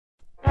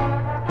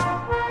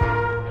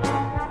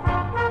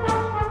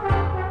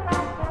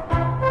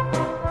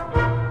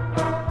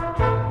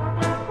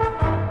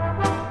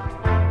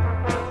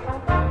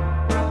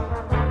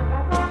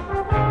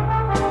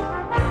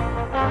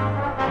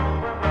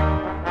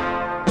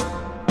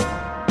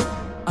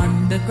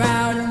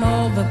Underground and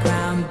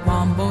overground,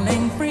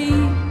 wombling free.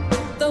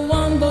 The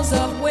Wombles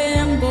of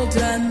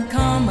Wimbledon,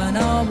 come and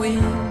are we,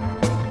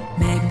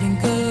 making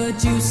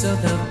good use of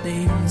the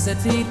things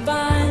that we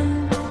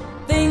find,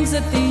 things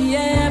that the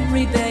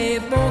everyday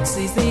folks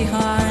leaves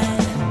behind.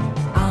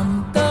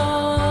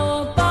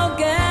 Under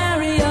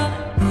Bulgaria,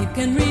 we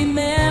can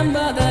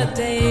remember the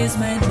days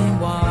when he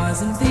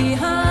wasn't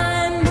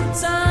behind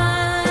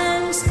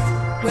signs,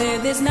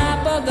 with his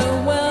map of the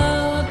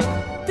world.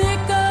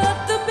 Pick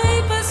up the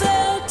papers,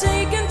 they'll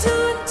take him to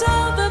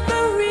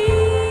Tarverbury.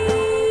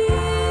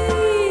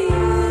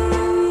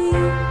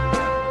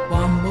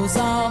 Wombles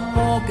are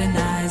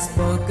organized,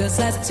 workers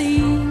as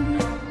team.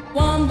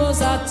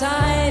 Wombles are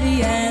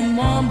tidy and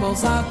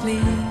Wombles are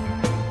clean.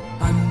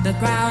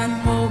 Underground,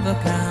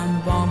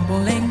 overground,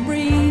 wombling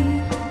breed.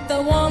 The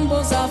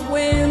Wombles of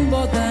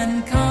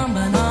Wimbledon, come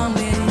and on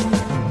with.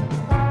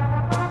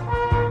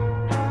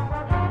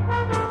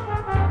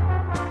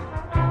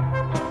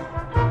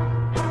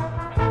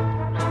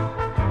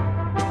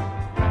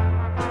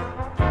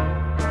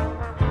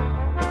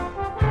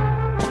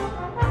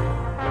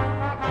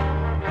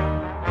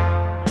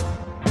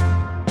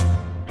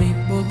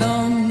 People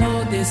don't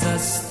notice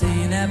us,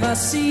 they never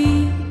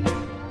see.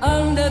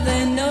 Under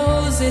their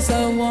noses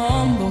a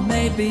womble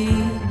may be.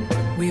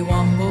 We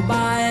womble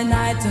by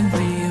night and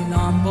we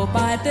womble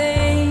by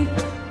day,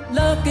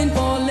 looking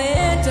for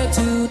litter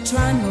to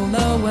trundle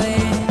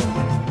away.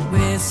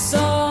 We're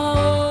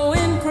so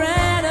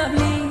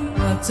incredibly,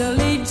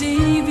 utterly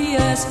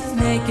devious,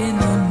 making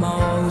the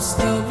most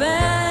of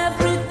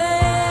everything.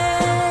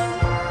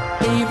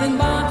 Even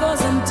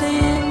bottles and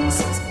tins,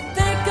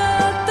 take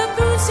up the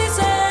pieces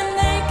and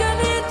make a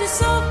little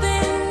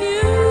something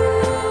new.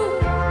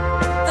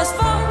 That's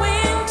for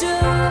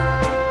winter.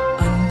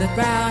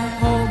 Underground,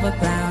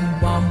 overground,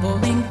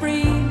 wombling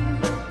free.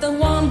 The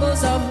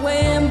Wombles of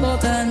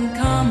Wimbledon,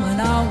 come and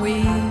are we,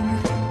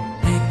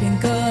 making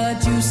good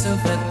use of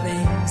the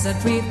things that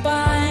we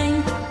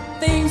find,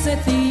 things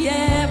that the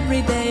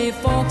everyday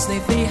folks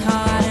leave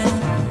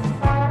behind.